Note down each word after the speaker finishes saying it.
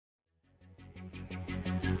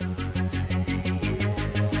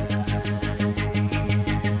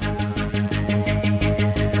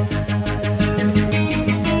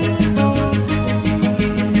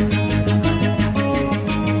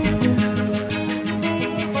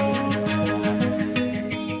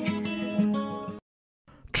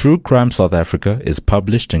True Crime South Africa is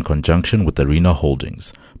published in conjunction with Arena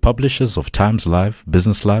Holdings, publishers of Times Live,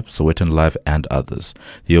 Business Live, Sowetan Live, and others.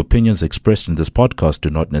 The opinions expressed in this podcast do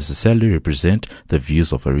not necessarily represent the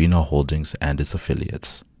views of Arena Holdings and its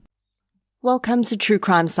affiliates. Welcome to True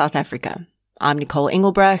Crime South Africa. I'm Nicole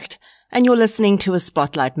Engelbrecht, and you're listening to a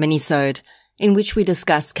Spotlight Minisode, in which we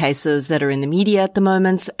discuss cases that are in the media at the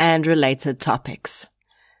moment and related topics.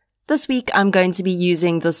 This week, I'm going to be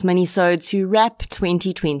using this minisode to wrap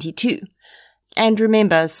 2022 and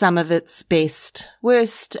remember some of its best,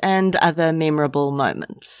 worst, and other memorable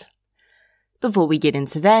moments. Before we get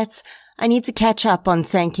into that, I need to catch up on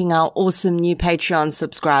thanking our awesome new Patreon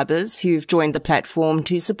subscribers who've joined the platform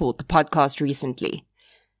to support the podcast recently.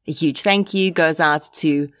 A huge thank you goes out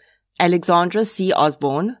to Alexandra C.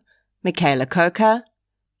 Osborne, Michaela Coker,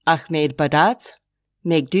 Ahmed Badat,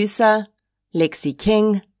 Meg Dusa, Lexi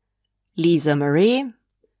King, Lisa Marie,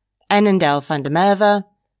 Annandale van der Merwe,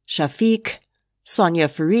 Shafiq, Sonia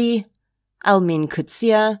Fari, Almin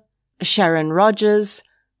Kutsia, Sharon Rogers,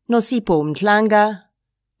 Nosipo Mtlanga,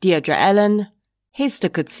 Deirdre Allen, Hester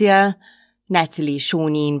Kutsia, Natalie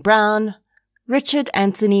Shawneen Brown, Richard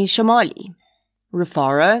Anthony Shamali,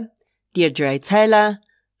 Rufaro, Deirdre Taylor,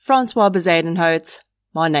 Francois Bezuidenhout,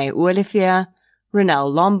 Marnay Olivier,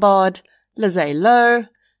 Renelle Lombard, Lizzie Lowe,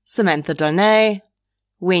 Samantha Donay,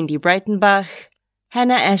 Wendy Breitenbach,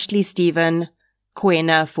 Hannah Ashley Stephen,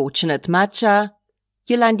 Kwena Fortunate Macha,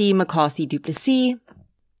 Yolandi McCarthy Duplessis,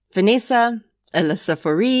 Vanessa, Alyssa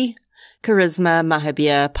Foree, Charisma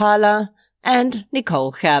Mahabir Pala, and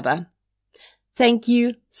Nicole Gerber. Thank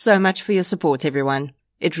you so much for your support, everyone.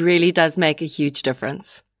 It really does make a huge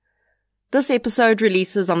difference. This episode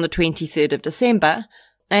releases on the 23rd of December,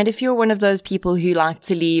 and if you're one of those people who like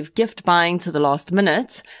to leave gift buying to the last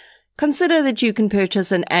minute, consider that you can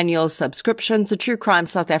purchase an annual subscription to True Crime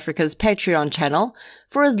South Africa's Patreon channel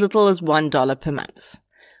for as little as $1 per month.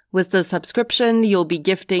 With the subscription, you'll be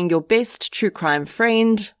gifting your best true crime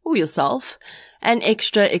friend, or yourself, an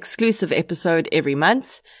extra exclusive episode every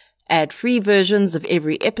month, ad-free versions of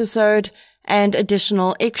every episode, and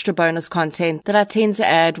additional extra bonus content that I tend to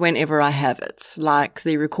add whenever I have it, like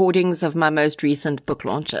the recordings of my most recent book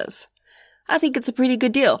launches. I think it's a pretty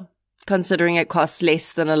good deal, considering it costs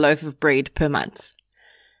less than a loaf of bread per month.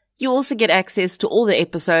 You also get access to all the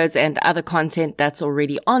episodes and other content that's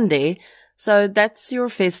already on there, so that's your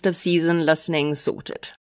festive season listening sorted.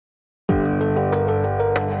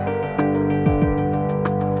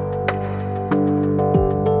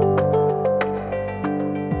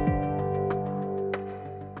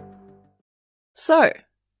 So,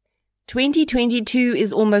 2022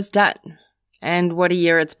 is almost done, and what a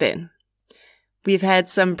year it's been. We've had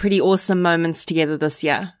some pretty awesome moments together this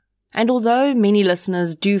year, and although many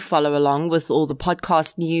listeners do follow along with all the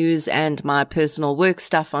podcast news and my personal work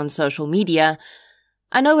stuff on social media,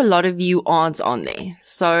 I know a lot of you aren't on there,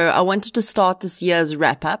 so I wanted to start this year's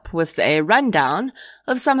wrap-up with a rundown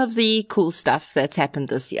of some of the cool stuff that's happened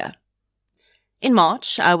this year. In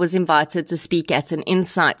March, I was invited to speak at an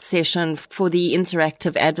insight session for the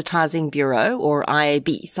Interactive Advertising Bureau, or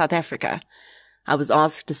IAB, South Africa. I was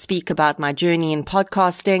asked to speak about my journey in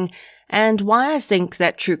podcasting and why I think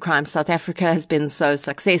that True Crime South Africa has been so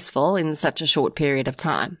successful in such a short period of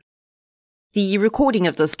time. The recording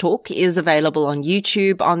of this talk is available on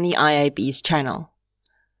YouTube on the IAB's channel.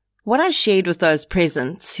 What I shared with those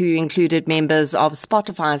present, who included members of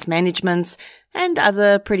Spotify's management and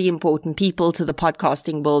other pretty important people to the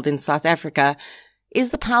podcasting world in South Africa, is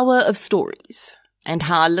the power of stories, and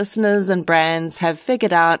how listeners and brands have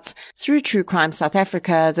figured out through True Crime South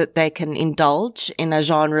Africa that they can indulge in a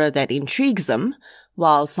genre that intrigues them,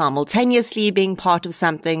 while simultaneously being part of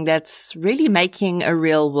something that's really making a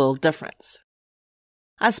real-world difference.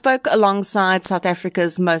 I spoke alongside South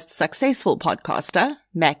Africa's most successful podcaster,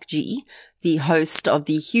 Mac G, the host of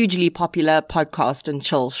the hugely popular Podcast and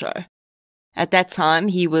Chill show. At that time,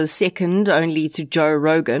 he was second only to Joe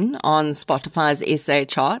Rogan on Spotify's SA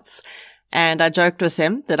charts, and I joked with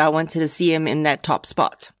him that I wanted to see him in that top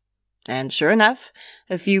spot. And sure enough,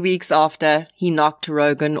 a few weeks after, he knocked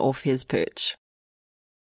Rogan off his perch.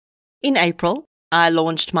 In April, I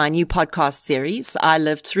launched my new podcast series, I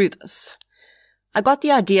Lived Through This. I got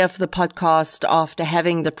the idea for the podcast after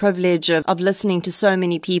having the privilege of listening to so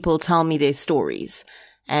many people tell me their stories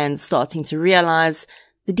and starting to realize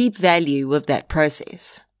the deep value of that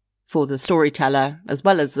process for the storyteller as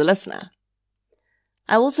well as the listener.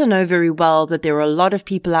 I also know very well that there are a lot of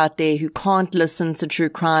people out there who can't listen to true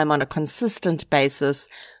crime on a consistent basis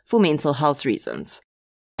for mental health reasons,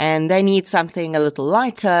 and they need something a little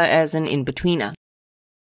lighter as an in-betweener.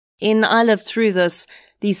 In I Lived Through This,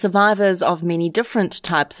 The survivors of many different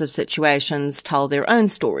types of situations tell their own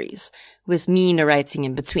stories, with me narrating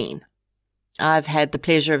in between. I've had the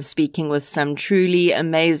pleasure of speaking with some truly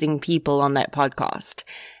amazing people on that podcast,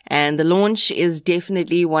 and the launch is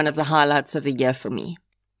definitely one of the highlights of the year for me.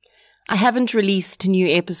 I haven't released new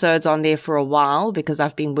episodes on there for a while because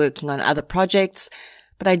I've been working on other projects,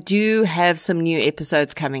 but I do have some new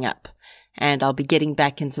episodes coming up, and I'll be getting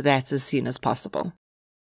back into that as soon as possible.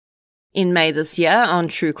 In May this year, on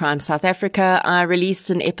True Crime South Africa, I released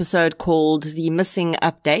an episode called The Missing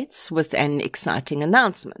Updates with an exciting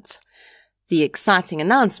announcement. The exciting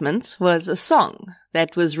announcement was a song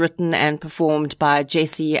that was written and performed by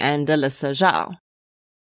Jesse and Alyssa Zhao.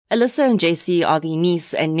 Alyssa and Jesse are the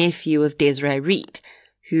niece and nephew of Desiree Reed,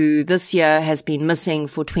 who this year has been missing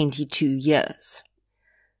for 22 years.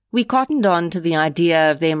 We cottoned on to the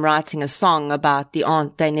idea of them writing a song about the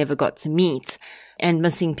aunt they never got to meet and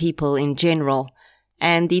missing people in general,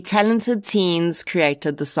 and the talented teens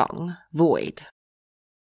created the song, Void.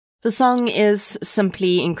 The song is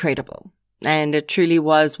simply incredible, and it truly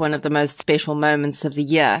was one of the most special moments of the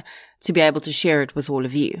year to be able to share it with all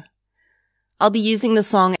of you. I'll be using the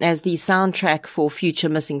song as the soundtrack for future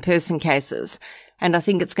missing person cases, and I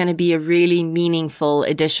think it's going to be a really meaningful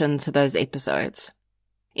addition to those episodes.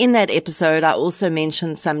 In that episode, I also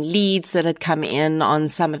mentioned some leads that had come in on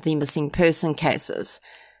some of the missing person cases.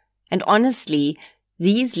 And honestly,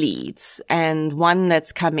 these leads, and one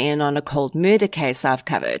that's come in on a cold murder case I've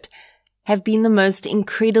covered, have been the most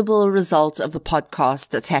incredible result of the podcast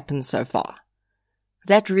that's happened so far.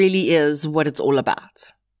 That really is what it's all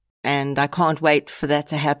about. And I can't wait for that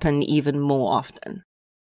to happen even more often.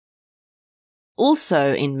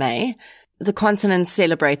 Also in May, the continent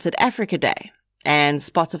celebrated Africa Day, and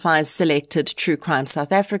Spotify selected True Crime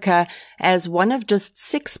South Africa as one of just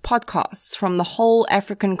 6 podcasts from the whole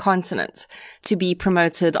African continent to be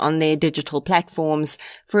promoted on their digital platforms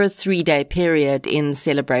for a 3-day period in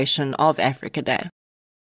celebration of Africa Day.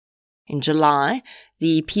 In July,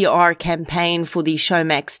 the PR campaign for the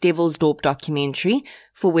Showmax Devilsdorp documentary,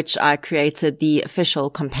 for which I created the official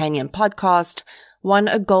companion podcast, won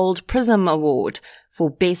a Gold Prism Award for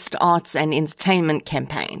Best Arts and Entertainment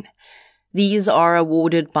Campaign. These are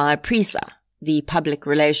awarded by PRISA, the Public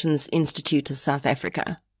Relations Institute of South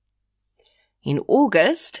Africa. In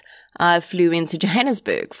August, I flew into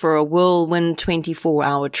Johannesburg for a whirlwind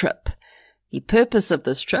 24-hour trip. The purpose of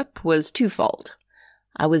this trip was twofold.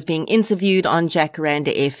 I was being interviewed on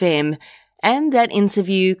Jacaranda FM, and that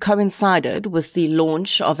interview coincided with the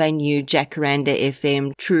launch of a new Jacaranda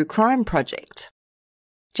FM True Crime project.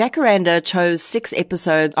 Jacaranda chose 6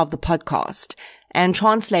 episodes of the podcast and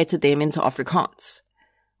translated them into Afrikaans.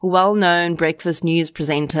 Well-known breakfast news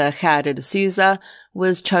presenter Gerda de Souza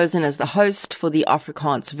was chosen as the host for the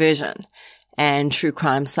Afrikaans version, and True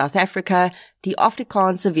Crime South Africa, the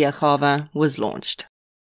Afrikaanse weergawe, was launched.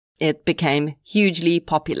 It became hugely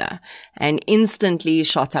popular and instantly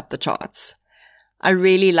shot up the charts. I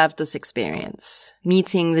really loved this experience.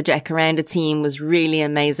 Meeting the Jacaranda team was really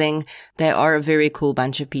amazing. They are a very cool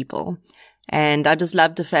bunch of people. And I just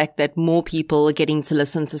love the fact that more people are getting to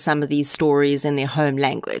listen to some of these stories in their home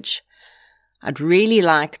language. I'd really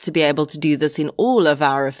like to be able to do this in all of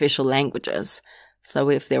our official languages. So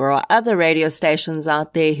if there are other radio stations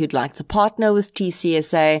out there who'd like to partner with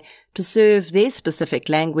TCSA to serve their specific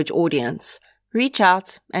language audience, reach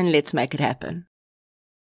out and let's make it happen.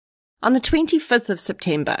 On the 25th of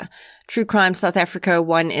September, True Crime South Africa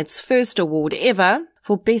won its first award ever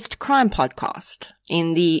for Best Crime Podcast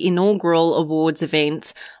in the inaugural awards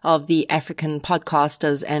event of the African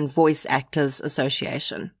Podcasters and Voice Actors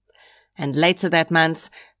Association. And later that month,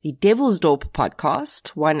 the Devilsdorp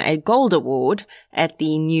podcast won a gold award at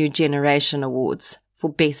the New Generation Awards for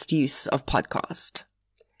Best Use of Podcast.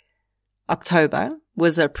 October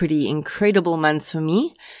was a pretty incredible month for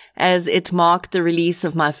me, as it marked the release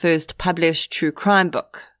of my first published true crime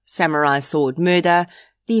book, Samurai Sword Murder,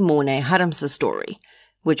 the Morne Harmse story,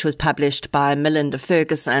 which was published by Melinda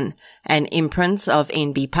Ferguson, an imprint of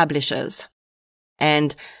NB Publishers.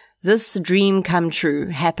 And this dream come true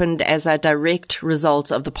happened as a direct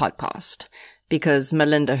result of the podcast, because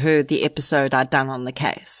Melinda heard the episode I'd done on the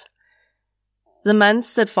case. The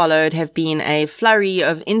months that followed have been a flurry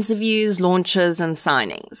of interviews, launches, and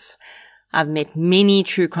signings. I've met many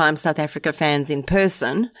True Crime South Africa fans in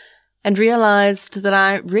person and realized that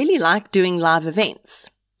I really like doing live events.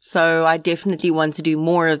 So I definitely want to do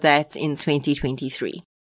more of that in 2023.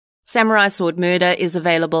 Samurai Sword Murder is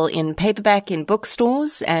available in paperback in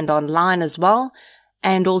bookstores and online as well,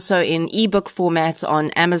 and also in ebook format on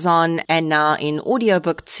Amazon and now in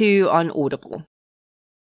audiobook too on Audible.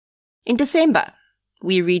 In December,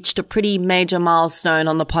 we reached a pretty major milestone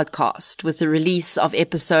on the podcast with the release of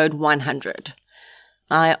episode 100.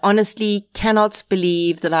 I honestly cannot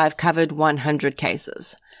believe that I've covered 100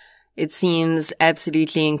 cases. It seems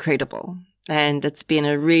absolutely incredible, and it's been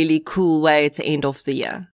a really cool way to end off the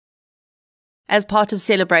year. As part of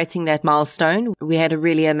celebrating that milestone, we had a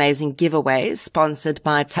really amazing giveaway sponsored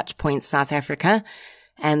by Touchpoint South Africa,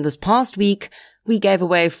 and this past week, we gave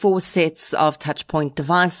away 4 sets of Touchpoint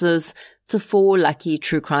devices to 4 lucky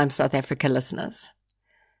True Crime South Africa listeners.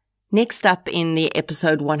 Next up in the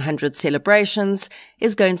episode 100 celebrations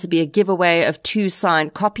is going to be a giveaway of 2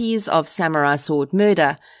 signed copies of Samurai Sword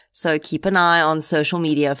Murder, so keep an eye on social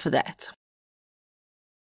media for that.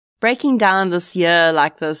 Breaking down this year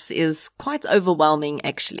like this is quite overwhelming,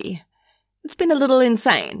 actually. It's been a little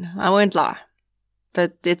insane, I won't lie,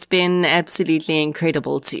 but it's been absolutely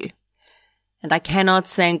incredible too. And I cannot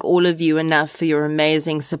thank all of you enough for your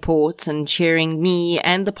amazing support and cheering me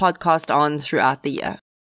and the podcast on throughout the year.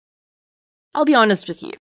 I'll be honest with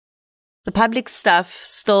you. The public stuff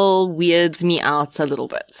still weirds me out a little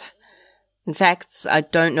bit. In fact, I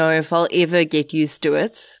don't know if I'll ever get used to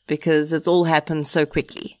it because it's all happened so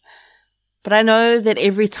quickly. But I know that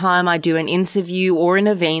every time I do an interview or an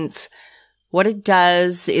event, what it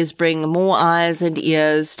does is bring more eyes and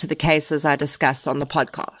ears to the cases I discuss on the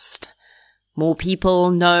podcast. More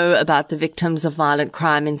people know about the victims of violent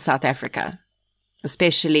crime in South Africa,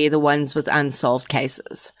 especially the ones with unsolved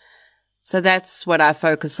cases. So that's what I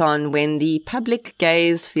focus on when the public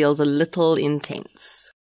gaze feels a little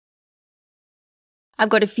intense. I've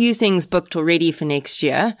got a few things booked already for next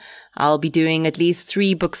year. I'll be doing at least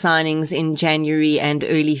 3 book signings in January and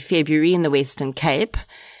early February in the Western Cape.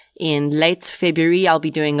 In late February, I'll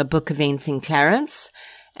be doing a book event in Clarence.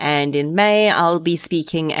 And in May, I'll be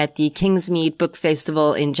speaking at the Kingsmead Book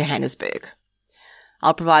Festival in Johannesburg.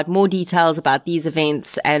 I'll provide more details about these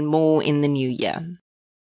events and more in the new year.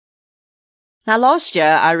 Now, last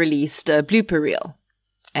year, I released a blooper reel,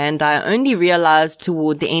 and I only realized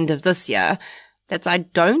toward the end of this year that I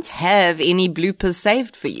don't have any bloopers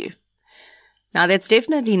saved for you. Now, that's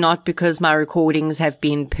definitely not because my recordings have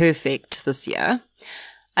been perfect this year.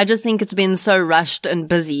 I just think it's been so rushed and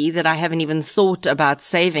busy that I haven't even thought about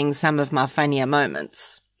saving some of my funnier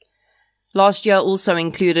moments. Last year also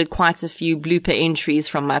included quite a few blooper entries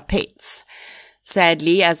from my pets.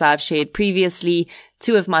 Sadly, as I've shared previously,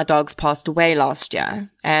 2 of my dogs passed away last year,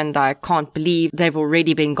 and I can't believe they've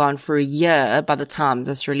already been gone for a year by the time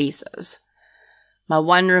this releases. My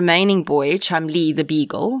one remaining boy, Chamli the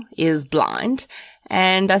Beagle, is blind,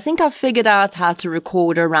 and I think I've figured out how to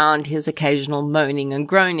record around his occasional moaning and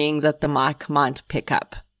groaning that the mic might pick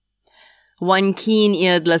up. One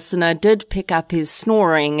keen-eared listener did pick up his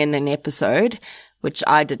snoring in an episode, which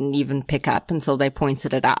I didn't even pick up until they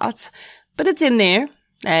pointed it out, but it's in there,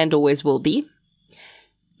 and always will be.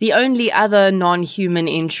 The only other non-human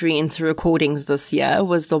entry into recordings this year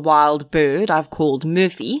was the wild bird I've called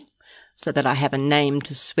Murphy, so that I have a name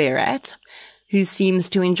to swear at, who seems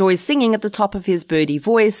to enjoy singing at the top of his birdie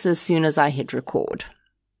voice as soon as I hit record.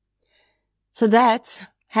 So that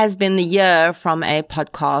has been the year from a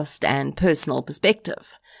podcast and personal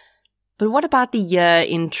perspective. But what about the year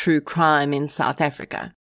in true crime in South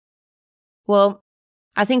Africa? Well,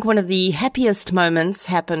 I think one of the happiest moments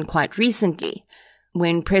happened quite recently,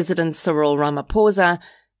 when President Cyril Ramaphosa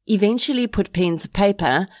eventually put pen to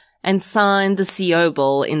paper and signed the CO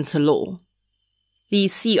Bill into law. The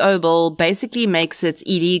CO Bill basically makes it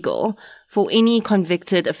illegal for any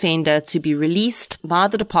convicted offender to be released by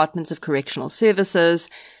the Department of Correctional Services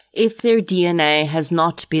if their DNA has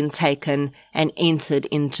not been taken and entered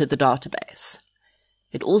into the database.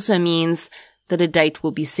 It also means that a date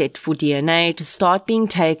will be set for DNA to start being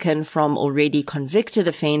taken from already convicted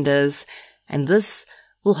offenders, and this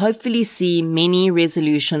will hopefully see many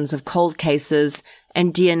resolutions of cold cases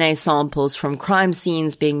and DNA samples from crime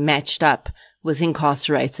scenes being matched up with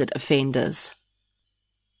incarcerated offenders.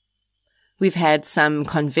 We've had some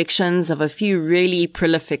convictions of a few really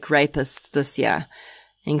prolific rapists this year,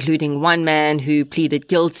 including one man who pleaded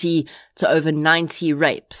guilty to over 90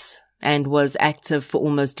 rapes and was active for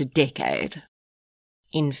almost a decade.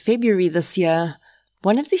 In February this year,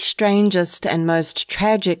 one of the strangest and most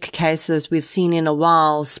tragic cases we've seen in a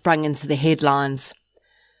while sprung into the headlines.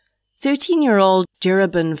 13-year-old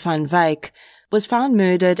Jerubin van Wyk was found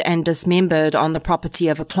murdered and dismembered on the property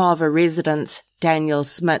of a Klaver resident, Daniel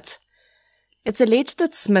Smit. It's alleged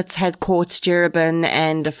that Smit had caught Jerubin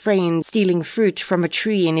and a friend stealing fruit from a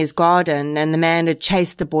tree in his garden, and the man had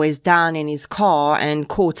chased the boys down in his car and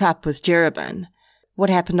caught up with Jerubin. What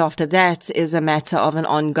happened after that is a matter of an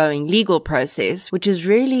ongoing legal process, which is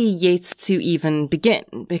really yet to even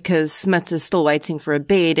begin, because Smith is still waiting for a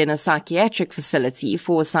bed in a psychiatric facility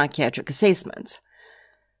for psychiatric assessment.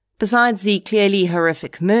 Besides the clearly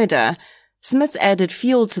horrific murder, Smith added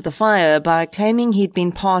fuel to the fire by claiming he'd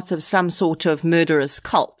been part of some sort of murderous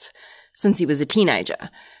cult since he was a teenager,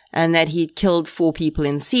 and that he'd killed 4 people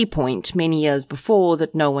in Sea Point many years before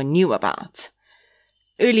that no one knew about.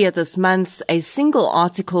 Earlier this month, a single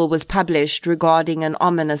article was published regarding an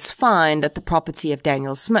ominous find at the property of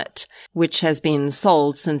Daniel Smith, which has been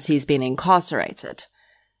sold since he's been incarcerated.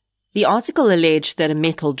 The article alleged that a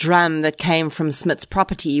metal drum that came from Smith's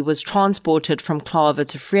property was transported from Claver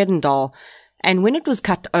to Vredendal, and when it was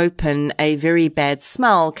cut open, a very bad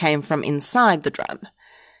smell came from inside the drum.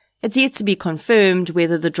 It's yet to be confirmed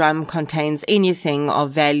whether the drum contains anything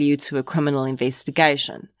of value to a criminal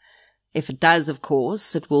investigation. If it does, of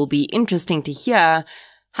course, it will be interesting to hear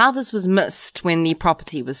how this was missed when the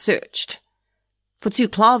property was searched. For 2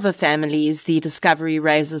 Claver families, the discovery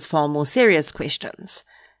raises far more serious questions.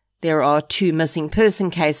 There are 2 missing person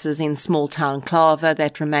cases in small-town Claver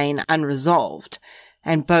that remain unresolved,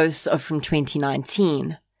 and both are from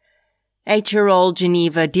 2019. 8-year-old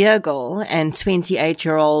Geneva Deergel and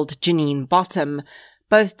 28-year-old Janine Bottom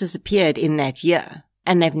both disappeared in that year,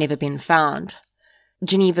 and they've never been found.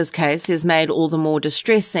 Geneva's case is made all the more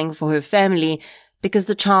distressing for her family because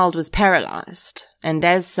the child was paralyzed, and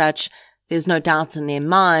as such, there's no doubt in their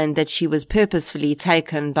mind that she was purposefully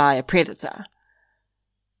taken by a predator.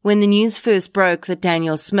 When the news first broke that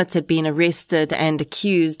Daniel Smith had been arrested and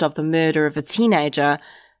accused of the murder of a teenager,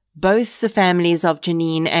 both the families of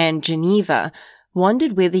Janine and Geneva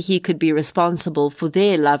wondered whether he could be responsible for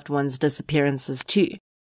their loved ones' disappearances too.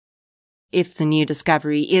 If the new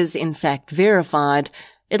discovery is in fact verified,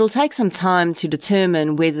 it'll take some time to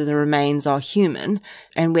determine whether the remains are human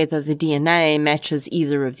and whether the DNA matches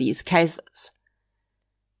either of these cases.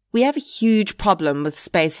 We have a huge problem with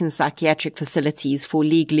space in psychiatric facilities for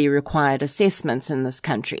legally required assessments in this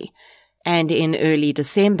country, and in early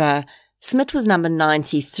December, Smith was number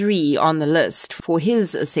 93 on the list for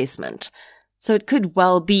his assessment, so it could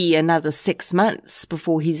well be another 6 months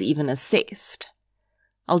before he's even assessed.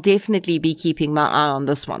 I'll definitely be keeping my eye on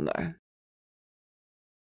this one, though.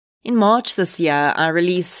 In March this year, I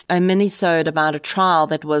released a minisode about a trial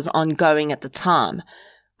that was ongoing at the time,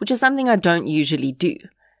 which is something I don't usually do,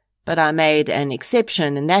 but I made an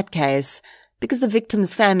exception in that case because the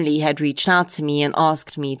victim's family had reached out to me and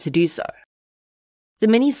asked me to do so. The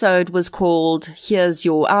minisode was called Here's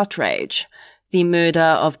Your Outrage, the murder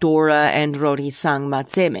of Dora and Rorisang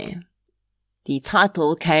Matseme. The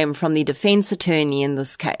title came from the defense attorney in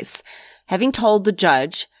this case, having told the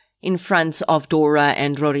judge, in front of Dora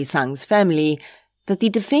and Rorisang's family, that the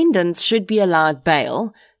defendants should be allowed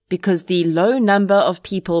bail because the low number of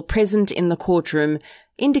people present in the courtroom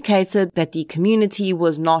indicated that the community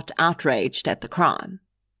was not outraged at the crime.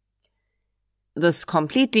 This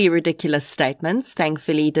completely ridiculous statement,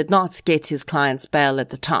 thankfully, did not get his client's bail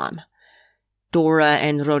at the time. Dora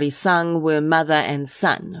and Rorisang were mother and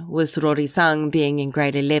son, with Rorisang being in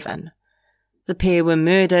grade 11. The pair were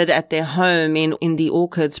murdered at their home in the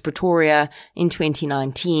Orchids, Pretoria in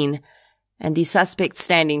 2019, and the suspects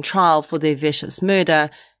standing trial for their vicious murder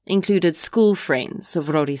included school friends of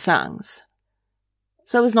Rorisang's.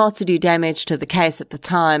 So as not to do damage to the case at the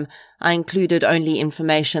time, I included only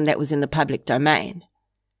information that was in the public domain.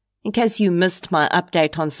 In case you missed my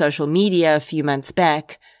update on social media a few months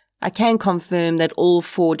back, I can confirm that all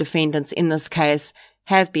 4 defendants in this case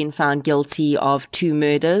have been found guilty of 2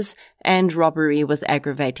 murders and robbery with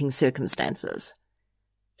aggravating circumstances.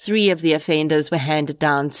 3 of the offenders were handed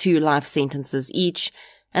down 2 life sentences each,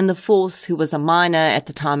 and the 4th, who was a minor at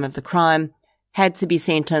the time of the crime, had to be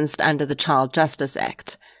sentenced under the Child Justice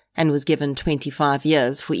Act and was given 25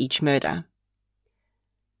 years for each murder.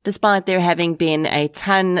 Despite there having been a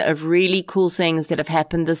ton of really cool things that have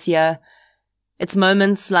happened this year, it's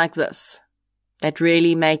moments like this that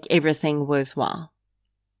really make everything worthwhile.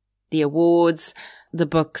 The awards, the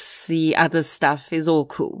books, the other stuff is all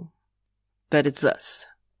cool. But it's this.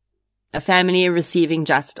 A family receiving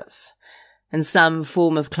justice and some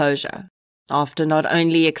form of closure after not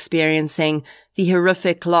only experiencing the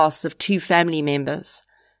horrific loss of 2 family members,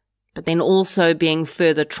 but then also being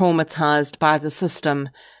further traumatized by the system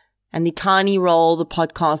and the tiny role the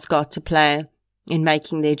podcast got to play in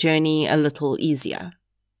making their journey a little easier.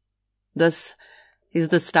 This is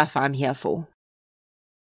the stuff I'm here for.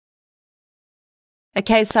 A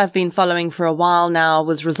case I've been following for a while now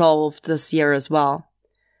was resolved this year as well.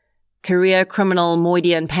 career criminal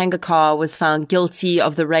Moidian Pangakar was found guilty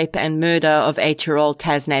of the rape and murder of 8-year-old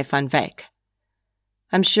Tasnay van Wyk.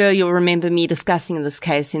 I'm sure you'll remember me discussing this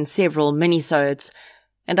case in several minisodes,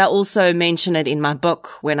 and I also mention it in my book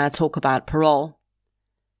when I talk about parole.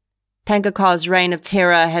 Pangakar's reign of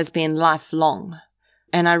terror has been lifelong,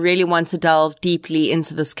 and I really want to delve deeply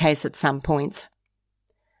into this case at some point.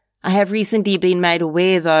 I have recently been made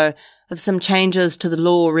aware, though, of some changes to the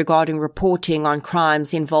law regarding reporting on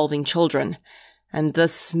crimes involving children, and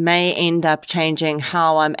this may end up changing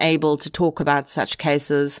how I'm able to talk about such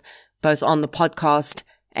cases, both on the podcast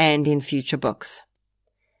and in future books.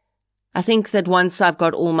 I think that once I've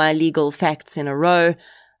got all my legal facts in a row,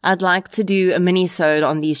 I'd like to do a minisode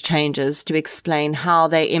on these changes to explain how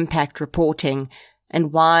they impact reporting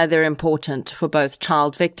and why they're important for both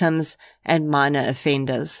child victims and minor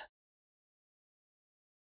offenders.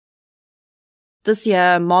 This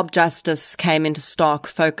year, mob justice came into stark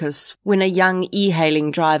focus when a young e-hailing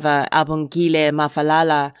driver, Abongile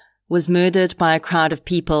Mafalala, was murdered by a crowd of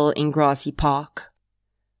people in Grassy Park.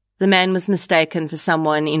 The man was mistaken for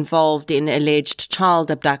someone involved in alleged child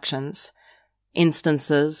abductions,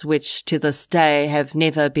 instances which to this day have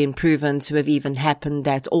never been proven to have even happened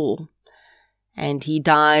at all. And he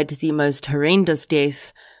died the most horrendous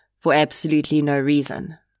death for absolutely no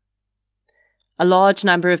reason. A large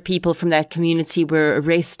number of people from that community were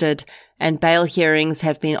arrested, and bail hearings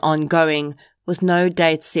have been ongoing, with no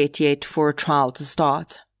date set yet for a trial to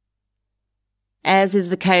start. As is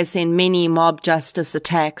the case in many mob justice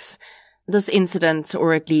attacks, this incident,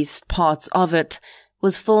 or at least parts of it,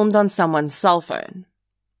 was filmed on someone's cell phone,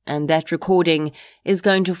 and that recording is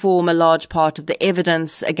going to form a large part of the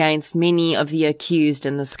evidence against many of the accused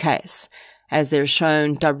in this case, as they're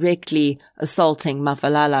shown directly assaulting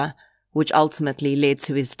Mafalala, which ultimately led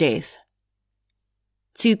to his death.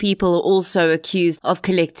 2 people are also accused of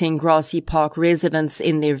collecting Grassy Park residents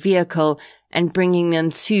in their vehicle and bringing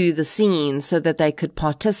them to the scene so that they could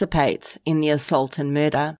participate in the assault and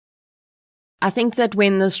murder. I think that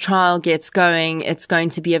when this trial gets going, it's going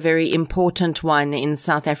to be a very important one in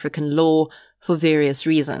South African law for various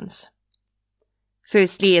reasons.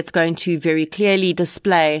 Firstly, it's going to very clearly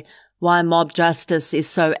display why mob justice is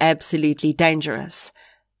so absolutely dangerous,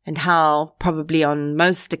 and how, probably on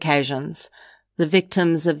most occasions, the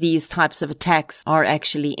victims of these types of attacks are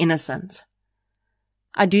actually innocent.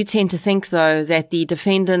 I do tend to think, though, that the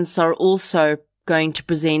defendants are also going to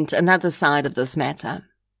present another side of this matter,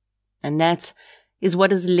 and that is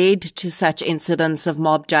what has led to such incidents of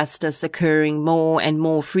mob justice occurring more and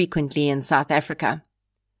more frequently in South Africa.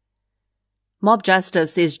 Mob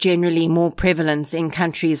justice is generally more prevalent in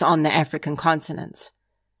countries on the African continent.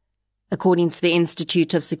 According to the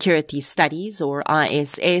Institute of Security Studies, or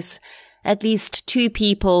ISS, at least 2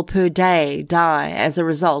 people per day die as a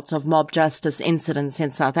result of mob justice incidents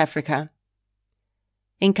in South Africa.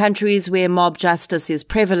 In countries where mob justice is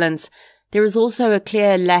prevalent, there is also a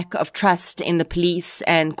clear lack of trust in the police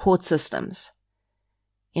and court systems.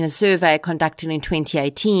 In a survey conducted in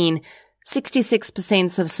 2018,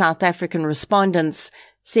 66% of South African respondents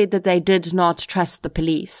said that they did not trust the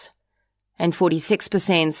police, and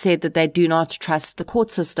 46% said that they do not trust the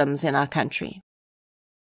court systems in our country.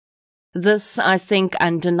 This, I think,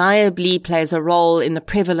 undeniably plays a role in the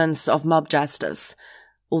prevalence of mob justice,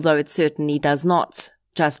 although it certainly does not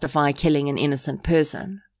justify killing an innocent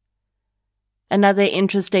person. Another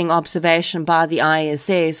interesting observation by the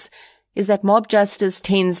ISS is that mob justice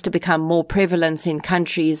tends to become more prevalent in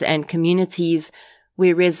countries and communities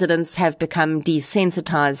where residents have become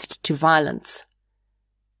desensitized to violence.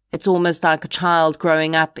 It's almost like a child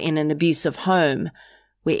growing up in an abusive home,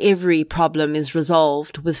 where every problem is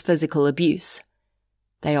resolved with physical abuse.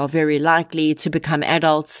 They are very likely to become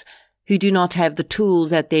adults who do not have the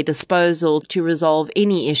tools at their disposal to resolve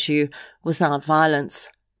any issue without violence.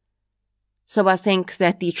 So I think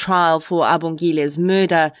that the trial for Abongile's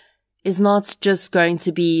murder is not just going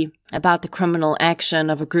to be about the criminal action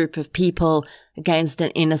of a group of people against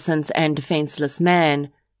an innocent and defenseless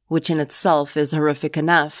man, which in itself is horrific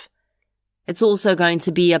enough. It's also going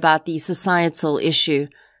to be about the societal issue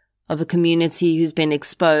of a community who's been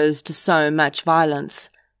exposed to so much violence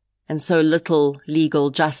and so little legal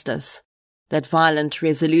justice that violent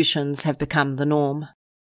resolutions have become the norm.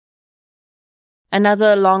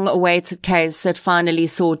 Another long-awaited case that finally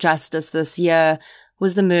saw justice this year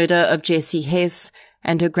was the murder of Jessie Hess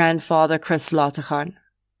and her grandfather Chris Lateghan.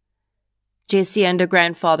 Jessie and her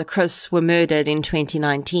grandfather Chris were murdered in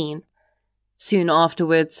 2019. Soon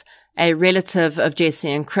afterwards, a relative of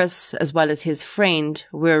Jessie and Chris, as well as his friend,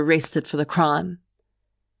 were arrested for the crime.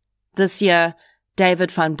 This year,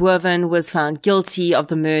 David van Boven was found guilty of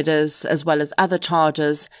the murders as well as other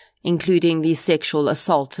charges, including the sexual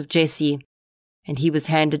assault of Jessie, and he was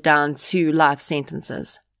handed down 2 life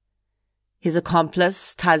sentences. His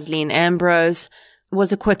accomplice, Tasleen Ambrose,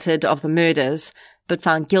 was acquitted of the murders, but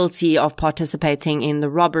found guilty of participating in the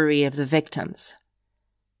robbery of the victims.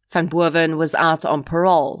 Van Boven was out on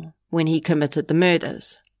parole when he committed the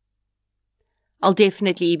murders. I'll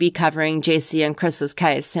definitely be covering Jessie and Chris's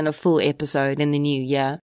case in a full episode in the new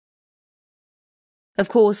year. Of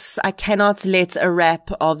course, I cannot let a wrap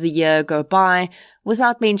of the year go by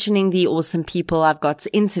without mentioning the awesome people I've got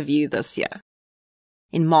to interview this year.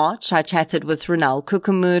 In March, I chatted with Ronel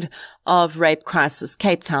Kukumud of Rape Crisis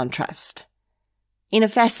Cape Town Trust. In a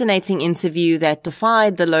fascinating interview that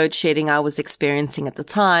defied the load shedding I was experiencing at the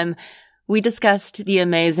time, we discussed the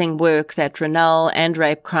amazing work that Ronel and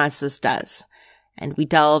Rape Crisis does, and we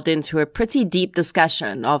delved into a pretty deep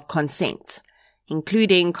discussion of consent,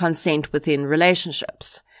 including consent within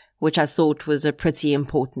relationships, which I thought was a pretty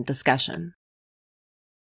important discussion.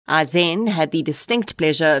 I then had the distinct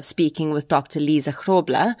pleasure of speaking with Dr. Lisa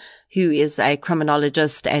Grobler, who is a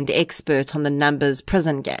criminologist and expert on the numbers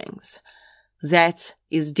prison gangs. That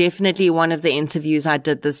is definitely one of the interviews I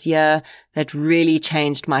did this year that really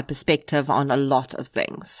changed my perspective on a lot of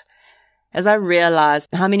things, as I realized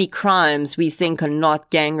how many crimes we think are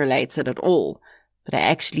not gang-related at all, but are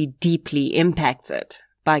actually deeply impacted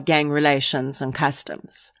by gang relations and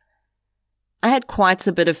customs. I had quite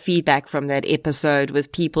a bit of feedback from that episode,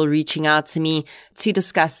 with people reaching out to me to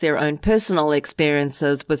discuss their own personal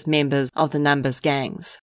experiences with members of the numbers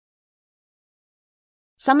gangs.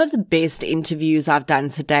 Some of the best interviews I've done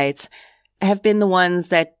to date have been the ones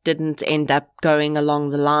that didn't end up going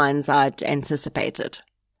along the lines I'd anticipated.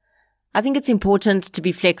 I think it's important to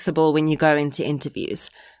be flexible when you go into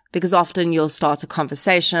interviews, because often you'll start a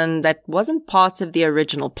conversation that wasn't part of the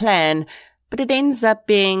original plan, but it ends up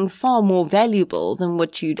being far more valuable than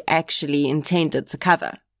what you'd actually intended to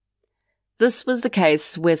cover. This was the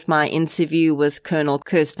case with my interview with Colonel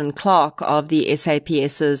Kirsten Clark of the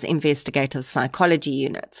SAPS's Investigative Psychology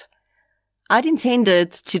Unit. I'd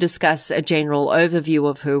intended to discuss a general overview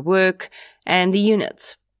of her work and the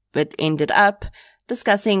unit, but ended up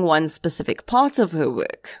discussing one specific part of her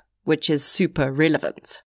work, which is super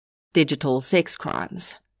relevant: digital sex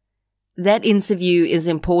crimes. That interview is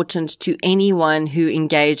important to anyone who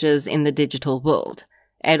engages in the digital world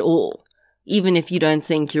at all, even if you don't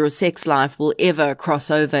think your sex life will ever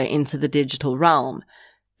cross over into the digital realm,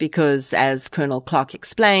 because, as Colonel Clark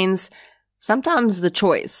explains, sometimes the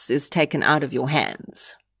choice is taken out of your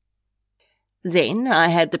hands. Then I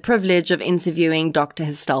had the privilege of interviewing Dr.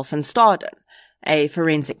 Herstel van Staden, a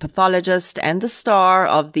forensic pathologist and the star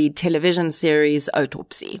of the television series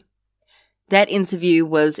Autopsy. That interview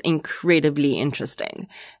was incredibly interesting,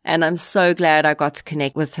 and I'm so glad I got to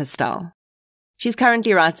connect with Herstel. She's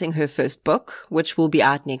currently writing her first book, which will be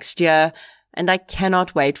out next year, and I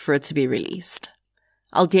cannot wait for it to be released.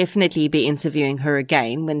 I'll definitely be interviewing her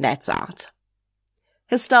again when that's out.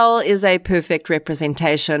 Herstel is a perfect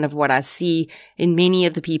representation of what I see in many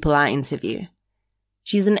of the people I interview.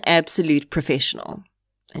 She's an absolute professional,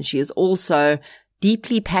 and she is also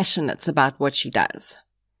deeply passionate about what she does.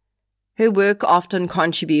 Her work often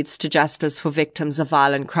contributes to justice for victims of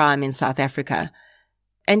violent crime in South Africa,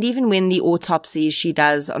 and even when the autopsies she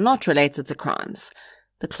does are not related to crimes,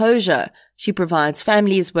 the closure she provides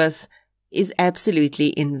families with is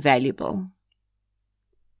absolutely invaluable.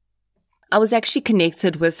 I was actually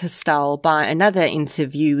connected with Herstel by another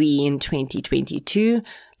interviewee in 2022,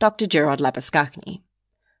 Dr. Gerard Labuskaghni.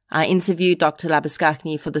 I interviewed Dr.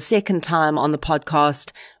 Labuskaghni for the second time on the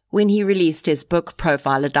podcast when he released his book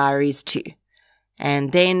Profiler Diaries 2,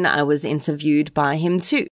 and then I was interviewed by him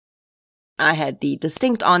too. I had the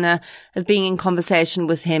distinct honor of being in conversation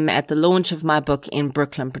with him at the launch of my book in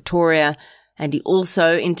Brooklyn, Pretoria, and he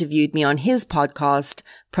also interviewed me on his podcast,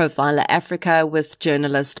 Profiler Africa, with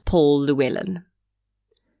journalist Paul Llewellyn.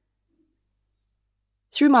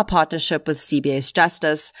 Through my partnership with CBS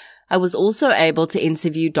Justice, I was also able to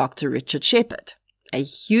interview Dr. Richard Shepherd, a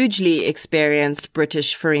hugely experienced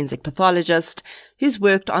British forensic pathologist who's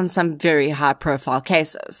worked on some very high-profile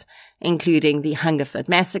cases, including the Hungerford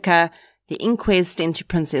Massacre, the inquest into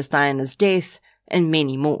Princess Diana's death, and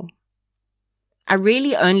many more. I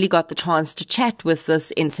really only got the chance to chat with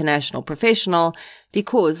this international professional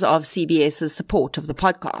because of CBS's support of the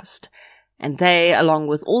podcast, and they, along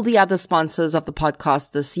with all the other sponsors of the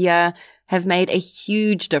podcast this year, have made a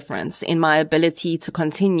huge difference in my ability to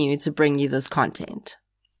continue to bring you this content.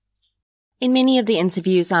 In many of the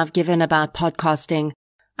interviews I've given about podcasting,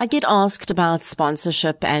 I get asked about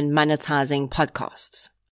sponsorship and monetizing podcasts.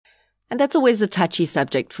 And that's always a touchy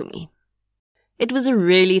subject for me. It was a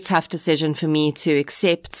really tough decision for me to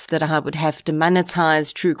accept that I would have to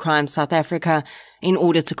monetize True Crime South Africa in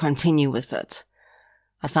order to continue with it.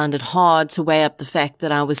 I found it hard to weigh up the fact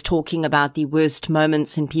that I was talking about the worst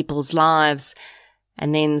moments in people's lives,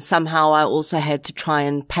 and then somehow I also had to try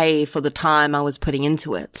and pay for the time I was putting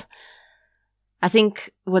into it. I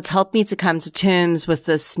think what's helped me to come to terms with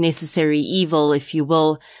this necessary evil, if you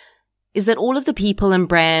will, is that all of the people and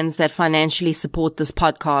brands that financially support this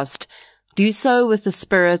podcast do so with the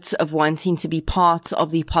spirit of wanting to be part of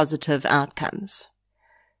the positive outcomes.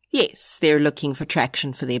 Yes, they're looking for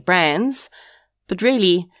traction for their brands, but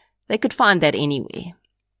really, they could find that anywhere.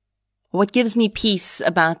 What gives me peace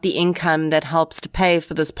about the income that helps to pay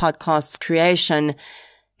for this podcast's creation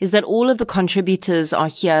is that all of the contributors are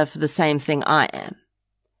here for the same thing I am.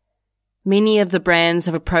 Many of the brands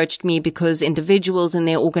have approached me because individuals in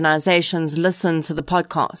their organizations listen to the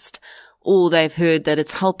podcast, or they've heard that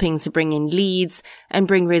it's helping to bring in leads and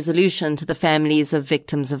bring resolution to the families of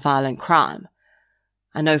victims of violent crime.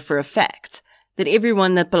 I know for a fact that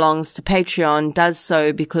everyone that belongs to Patreon does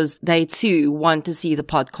so because they too want to see the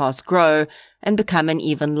podcast grow and become an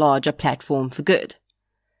even larger platform for good.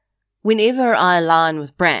 Whenever I align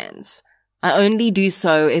with brands, I only do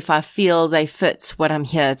so if I feel they fit what I'm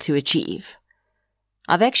here to achieve.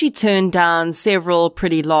 I've actually turned down several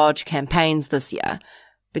pretty large campaigns this year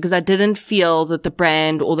because I didn't feel that the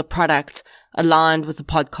brand or the product aligned with the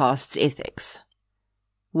podcast's ethics.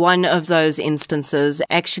 One of those instances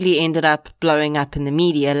actually ended up blowing up in the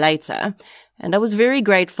media later, and I was very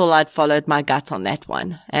grateful I'd followed my gut on that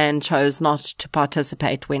one and chose not to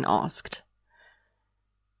participate when asked.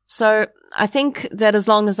 So I think that as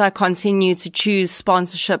long as I continue to choose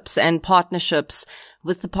sponsorships and partnerships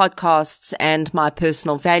with the podcasts and my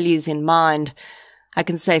personal values in mind, I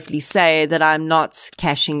can safely say that I'm not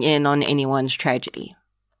cashing in on anyone's tragedy.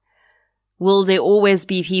 Will there always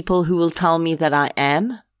be people who will tell me that I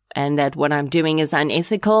am and that what I'm doing is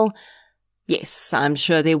unethical? Yes, I'm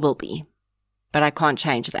sure there will be, but I can't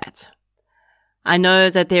change that. I know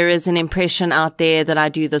that there is an impression out there that I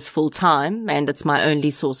do this full time and it's my only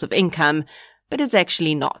source of income, but it's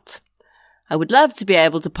actually not. I would love to be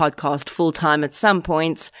able to podcast full time at some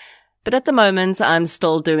point, but at the moment I'm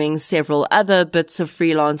still doing several other bits of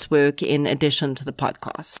freelance work in addition to the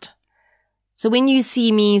podcast. So when you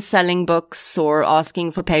see me selling books or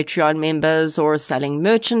asking for Patreon members or selling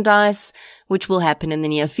merchandise, which will happen in the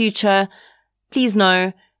near future, please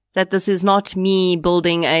know that this is not me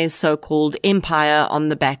building a so-called empire on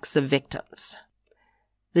the backs of victims.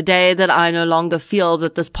 The day that I no longer feel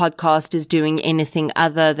that this podcast is doing anything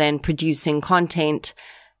other than producing content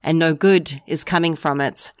and no good is coming from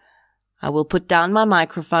it, I will put down my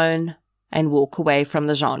microphone and walk away from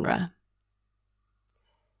the genre.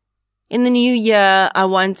 In the new year, I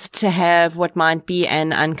want to have what might be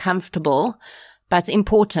an uncomfortable but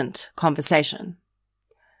important conversation.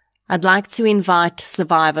 I'd like to invite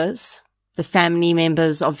survivors, the family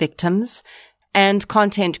members of victims, and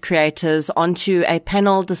content creators onto a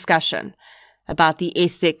panel discussion about the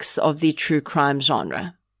ethics of the true crime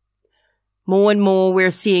genre. More and more,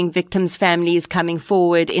 we're seeing victims' families coming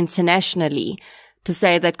forward internationally to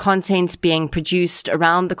say that content being produced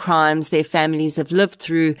around the crimes their families have lived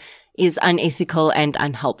through is unethical and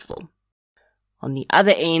unhelpful. On the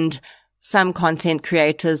other end, some content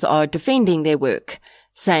creators are defending their work,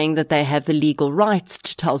 saying that they have the legal rights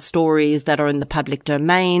to tell stories that are in the public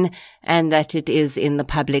domain and that it is in the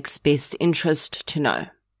public's best interest to know.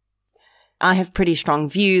 I have pretty strong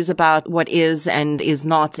views about what is and is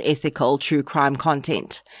not ethical true crime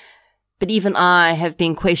content, but even I have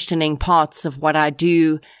been questioning parts of what I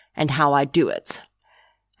do and how I do it.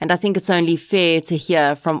 And I think it's only fair to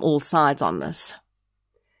hear from all sides on this.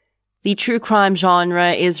 The true crime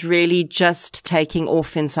genre is really just taking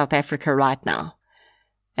off in South Africa right now.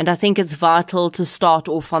 And I think it's vital to start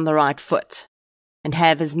off on the right foot and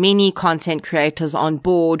have as many content creators on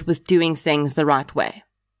board with doing things the right way.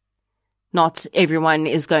 Not everyone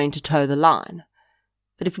is going to toe the line,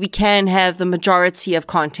 but if we can have the majority of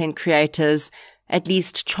content creators at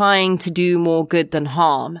least trying to do more good than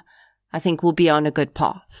harm, I think we'll be on a good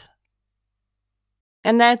path.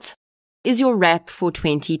 And that is your wrap for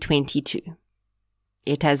 2022.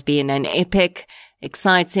 It has been an epic,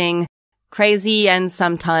 exciting, crazy and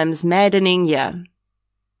sometimes maddening year.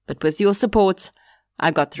 But with your support, I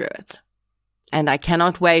got through it. And I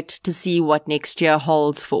cannot wait to see what next year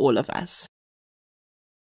holds for all of us.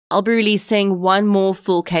 I'll be releasing one more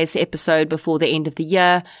full case episode before the end of the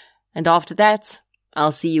year, and after that,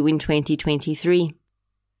 I'll see you in 2023.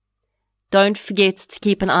 Don't forget to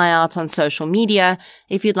keep an eye out on social media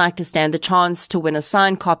if you'd like to stand the chance to win a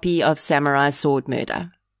signed copy of Samurai Sword Murder.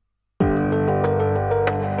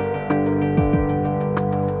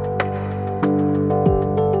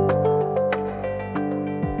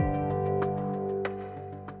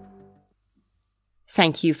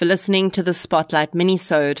 Thank you for listening to the Spotlight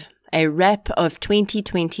Minisode, a wrap of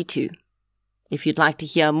 2022. If you'd like to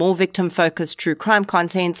hear more victim-focused true crime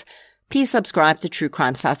content, please subscribe to True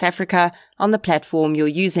Crime South Africa on the platform you're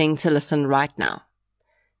using to listen right now.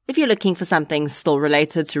 If you're looking for something still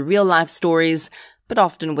related to real-life stories, but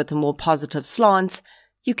often with a more positive slant,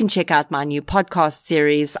 you can check out my new podcast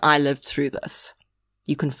series, I Lived Through This.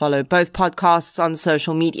 You can follow both podcasts on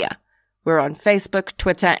social media. We're on Facebook,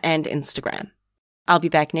 Twitter, and Instagram. I'll be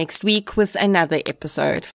back next week with another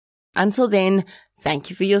episode. Until then, thank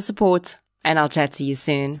you for your support, and I'll chat to you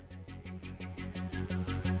soon.